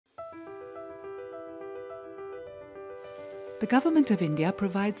The Government of India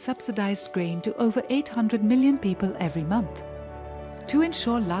provides subsidized grain to over 800 million people every month. To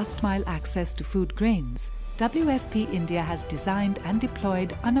ensure last-mile access to food grains, WFP India has designed and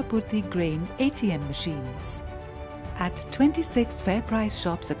deployed Annapurti grain ATM machines at 26 fair price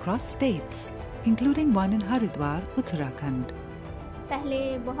shops across states, including one in Haridwar, Uttarakhand. पहले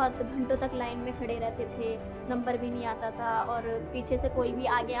बहुत घंटों तक line में खड़े रहते थे, number भी नहीं आता था और पीछे से कोई भी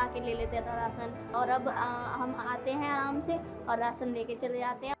आगे आके ले लेता था राशन। और अब हम आते हैं आराम से और राशन लेके चले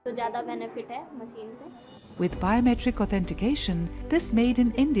जाते हैं, तो ज़्यादा बेनिफिट है मशीन से। With biometric authentication, this made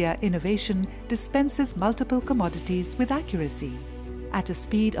in India innovation dispenses multiple commodities with accuracy at a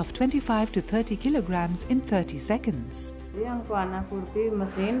speed of 25 to 30 kilograms in 30 seconds. ये हमको अन्नपूर्ति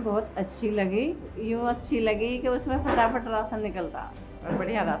मशीन बहुत अच्छी लगी। यूँ अच्छी लगी कि उसमें फटाफट राशन निकलता और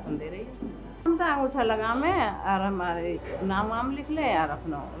बढ़िया राशन दे रही है। हम तो अंगूठा लगा में और हमारे नाम वाम लिख ले और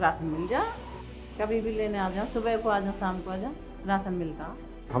अपना राशन मिल जा। कभी भी लेने आ जाओ, सुबह को आ जाओ, शाम को आ जाओ, राशन मिलता।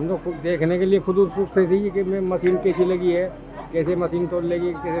 हम लोग देखने के लिए खुद उत्सुक थे कि मशीन कैसी लगी है, कैसे मशीन तोड़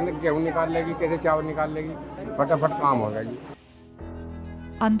लेगी, कैसे गेहूँ निकाल लेगी, कैसे चावल निकाल लेगी, फटाफट काम होगा जी।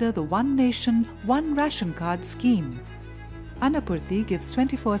 Under the One Nation, One Ration Card scheme, Annapurti gives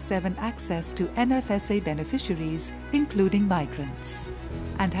 24/7 access to NFSA beneficiaries, including migrants,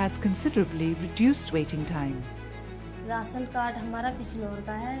 and has considerably reduced waiting time. Ration card हमारा बिजनौर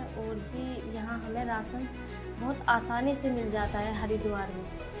का है और जी यहाँ हमें राशन बहुत आसानी से मिल जाता है। हरिद्वार में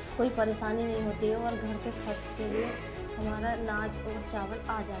कोई परेशानी नहीं होती है और घर के खर्च के लिए हमारा अनाज और चावल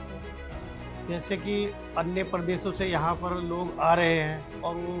आ जाते हैं। जैसे कि अन्य प्रदेशों से यहाँ पर लोग आ रहे हैं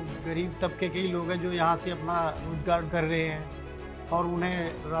और वो गरीब तबके के ही लोग हैं जो यहाँ से अपना रोजगार कर रहे हैं और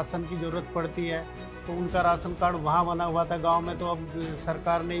उन्हें राशन की ज़रूरत पड़ती है, तो उनका राशन कार्ड वहाँ बना हुआ था गांव में, तो अब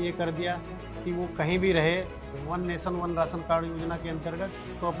सरकार ने ये कर दिया कि वो कहीं भी रहे one nation one ration card योजना के अंतर्गत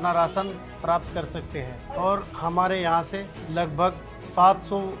तो अपना राशन प्राप्त कर सकते हैं। और हमारे यहाँ से लगभग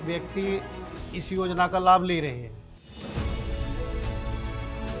 700 व्यक्ति इस योजना का लाभ ले रहे हैं।